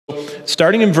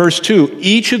starting in verse 2,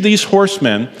 each of these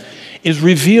horsemen is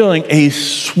revealing a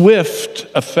swift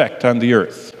effect on the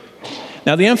earth.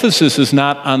 Now, the emphasis is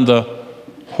not on the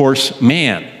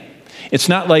horseman. It's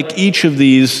not like each of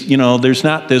these, there's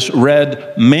not this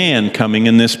red man coming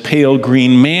and this pale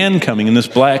green man coming and this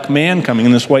black man coming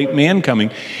and this white man coming.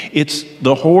 It's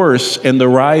the horse and the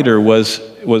rider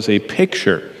was a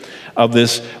picture of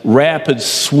this rapid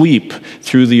sweep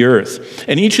through the earth.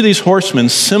 And each of these horsemen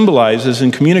symbolizes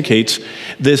and communicates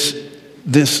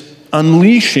this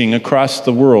unleashing across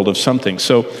the world of something.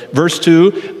 So verse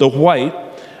 2, the white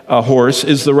horse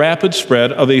is the rapid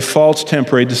spread of a false,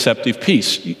 temporary, deceptive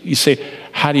peace. You say,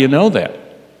 how do you know that?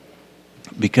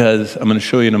 Because I'm going to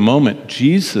show you in a moment,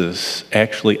 Jesus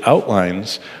actually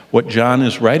outlines what John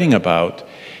is writing about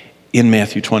in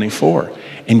Matthew 24.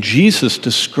 And Jesus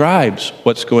describes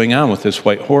what's going on with this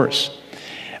white horse.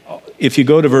 If you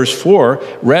go to verse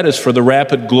 4, red is for the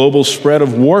rapid global spread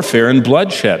of warfare and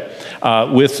bloodshed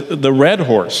with the red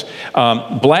horse.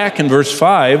 Black in verse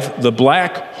 5, the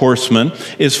black horseman,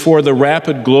 is for the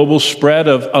rapid global spread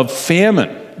of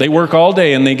famine. They work all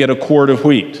day and they get a quart of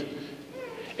wheat.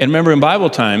 And remember, in Bible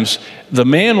times, the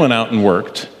man went out and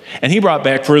worked, and he brought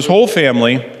back for his whole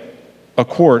family a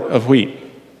quart of wheat.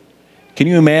 Can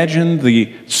you imagine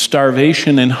the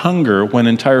starvation and hunger when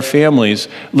entire families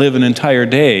live an entire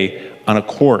day on a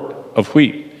quart of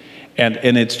wheat? And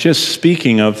it's just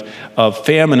speaking of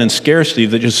famine and scarcity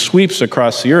that just sweeps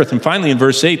across the earth. And finally, in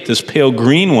verse 8, this pale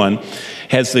green one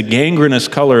has the gangrenous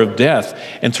color of death.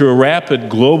 And through a rapid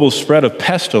global spread of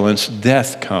pestilence,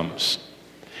 death comes.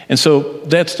 And so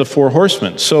that's the four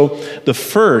horsemen. So the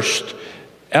first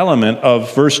element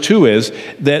of verse 2 is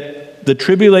that the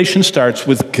tribulation starts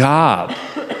with God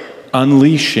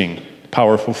unleashing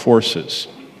powerful forces.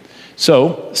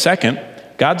 So, second,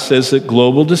 God says that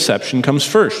global deception comes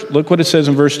first. Look what it says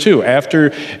in verse 2. After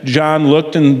John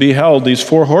looked and beheld these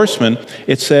four horsemen,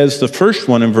 it says the first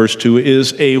one in verse 2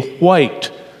 is a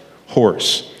white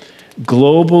horse.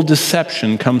 Global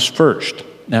deception comes first.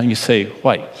 Now you say,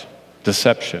 white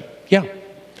deception. Yeah.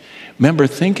 Remember,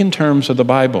 think in terms of the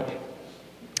Bible.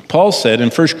 Paul said in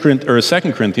 2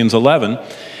 Corinthians 11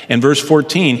 and verse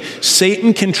 14,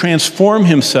 Satan can transform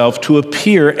himself to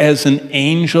appear as an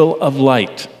angel of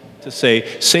light. To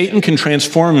say, Satan can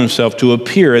transform himself to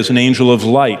appear as an angel of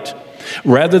light,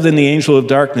 rather than the angel of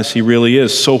darkness he really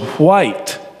is. So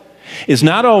white is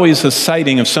not always a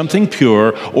citing of something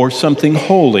pure or something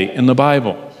holy in the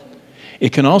Bible.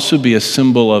 It can also be a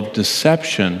symbol of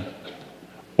deception,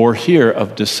 or here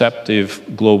of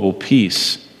deceptive global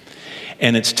peace.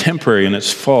 And it's temporary and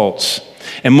it's false.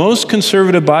 And most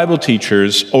conservative Bible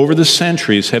teachers over the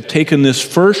centuries have taken this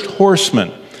first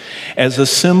horseman as a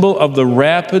symbol of the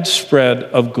rapid spread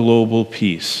of global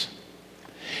peace.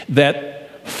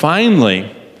 That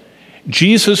finally,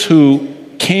 Jesus, who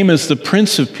came as the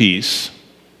Prince of Peace,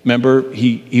 remember,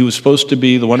 he was supposed to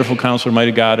be the wonderful Counselor,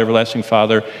 Mighty God, Everlasting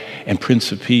Father, and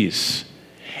Prince of Peace.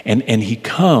 And he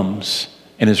comes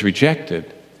and is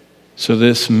rejected. So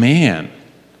this man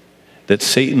that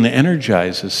Satan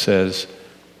energizes says,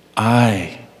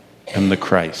 I am the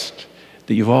Christ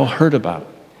that you've all heard about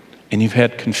and you've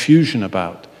had confusion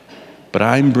about, but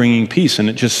I'm bringing peace. And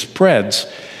it just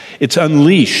spreads. It's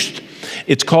unleashed.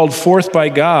 It's called forth by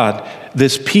God,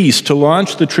 this peace, to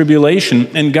launch the tribulation.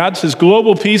 And God says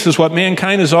global peace is what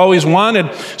mankind has always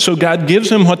wanted, so God gives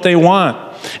them what they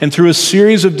want. And through a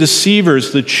series of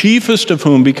deceivers, the chiefest of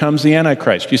whom becomes the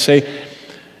Antichrist. You say,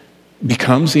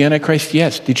 becomes the Antichrist?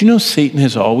 Yes. Did you know Satan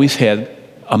has always had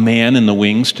a man in the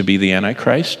wings to be the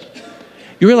Antichrist?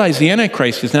 You realize the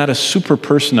Antichrist is not a super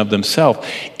person of themselves.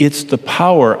 It's the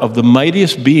power of the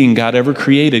mightiest being God ever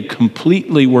created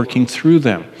completely working through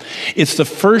them. It's the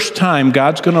first time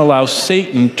God's going to allow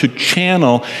Satan to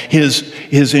channel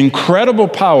his incredible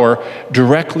power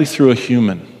directly through a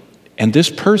human. And this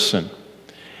person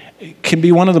can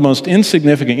be one of the most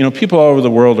insignificant. People all over the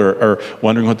world are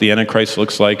wondering what the Antichrist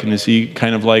looks like, and is he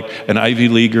kind of like an Ivy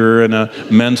Leaguer and a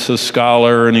Mensa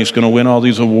scholar, and he's going to win all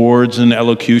these awards in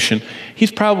elocution.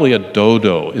 He's probably a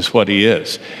dodo is what he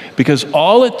is, because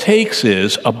all it takes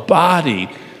is a body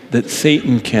that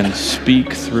Satan can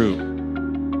speak through.